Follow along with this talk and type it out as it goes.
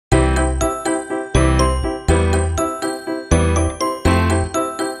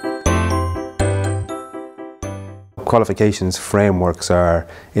qualifications frameworks are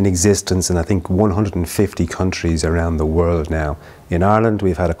in existence in, I think, 150 countries around the world now. In Ireland,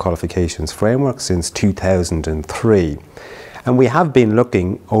 we've had a qualifications framework since 2003. And we have been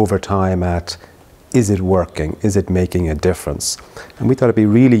looking over time at, is it working? Is it making a difference? And we thought it'd be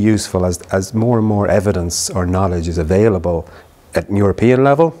really useful as more and more evidence or knowledge is available at European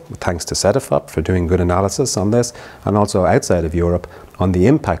level, thanks to Cedefop for doing good analysis on this, and also outside of Europe on the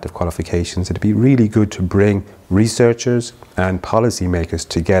impact of qualifications. It'd be really good to bring researchers and policymakers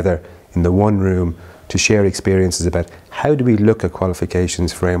together in the one room to share experiences about how do we look at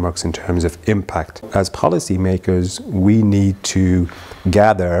qualifications frameworks in terms of impact. As policymakers, we need to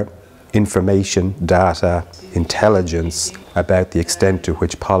gather information, data, intelligence about the extent to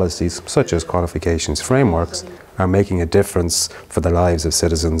which policies, such as qualifications frameworks, are making a difference for the lives of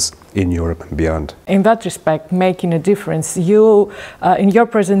citizens in Europe and beyond. In that respect, making a difference, you, in your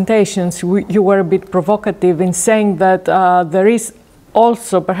presentations, you were a bit provocative in saying that there is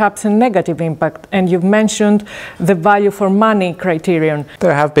also perhaps a negative impact, and you've mentioned the value for money criterion.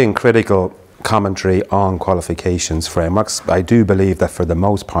 There have been critical commentary on qualifications frameworks. I do believe that for the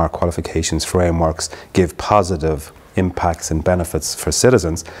most part qualifications frameworks give positive impacts and benefits for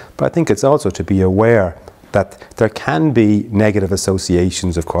citizens, but I think it's also to be aware that there can be negative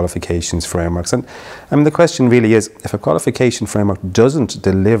associations of qualifications frameworks. And I mean, the question really is, if a qualification framework doesn't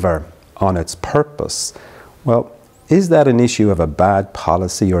deliver on its purpose, well, is that an issue of a bad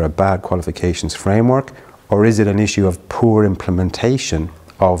policy or a bad qualifications framework, or is it an issue of poor implementation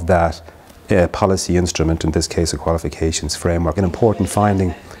of that policy instrument, in this case a qualifications framework? An important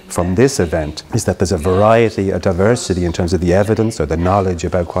finding from this event is that there's a variety, a diversity in terms of the evidence or the knowledge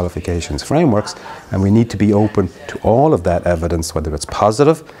about qualifications frameworks, and we need to be open to all of that evidence, whether it's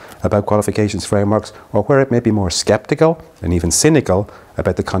positive about qualifications frameworks or where it may be more skeptical and even cynical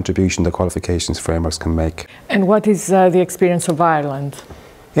about the contribution that qualifications frameworks can make. And what is the experience of Ireland?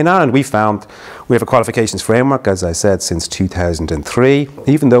 In Ireland, we found we have a qualifications framework, as I said, since 2003.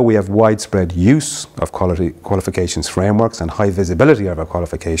 Even though we have widespread use of qualifications frameworks and high visibility of our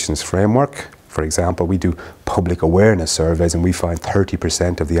qualifications framework, for example, we do public awareness surveys and we find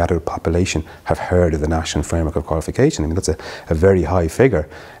 30% of the adult population have heard of the National Framework of Qualification. I mean, that's a very high figure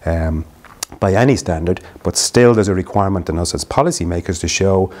by any standard, but still there's a requirement on us as policymakers to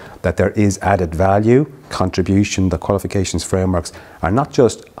show that there is added value, contribution, that qualifications frameworks are not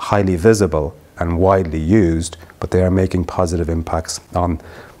just highly visible and widely used, but they are making positive impacts on,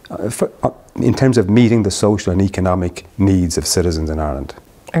 in terms of meeting the social and economic needs of citizens in Ireland.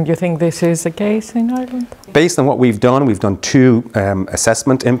 And you think this is the case in Ireland? Based on what we've done two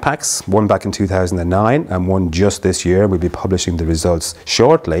assessment impacts, one back in 2009 and one just this year. We'll be publishing the results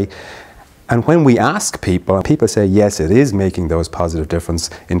shortly. And when we ask people, people say, yes, it is making those positive difference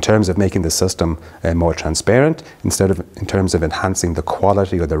in terms of making the system more transparent, in terms of enhancing the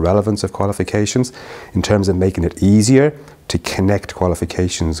quality or the relevance of qualifications, in terms of making it easier to connect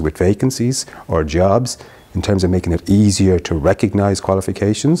qualifications with vacancies or jobs, in terms of making it easier to recognize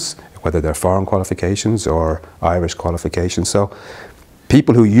qualifications, whether they're foreign qualifications or Irish qualifications. So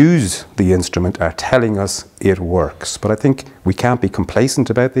people who use the instrument are telling us it works. But I think we can't be complacent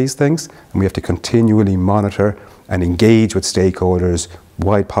about these things, and we have to continually monitor and engage with stakeholders,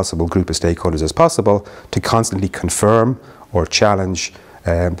 wide possible group of stakeholders as possible, to constantly confirm or challenge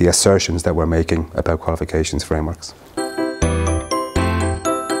the assertions that we're making about qualifications frameworks.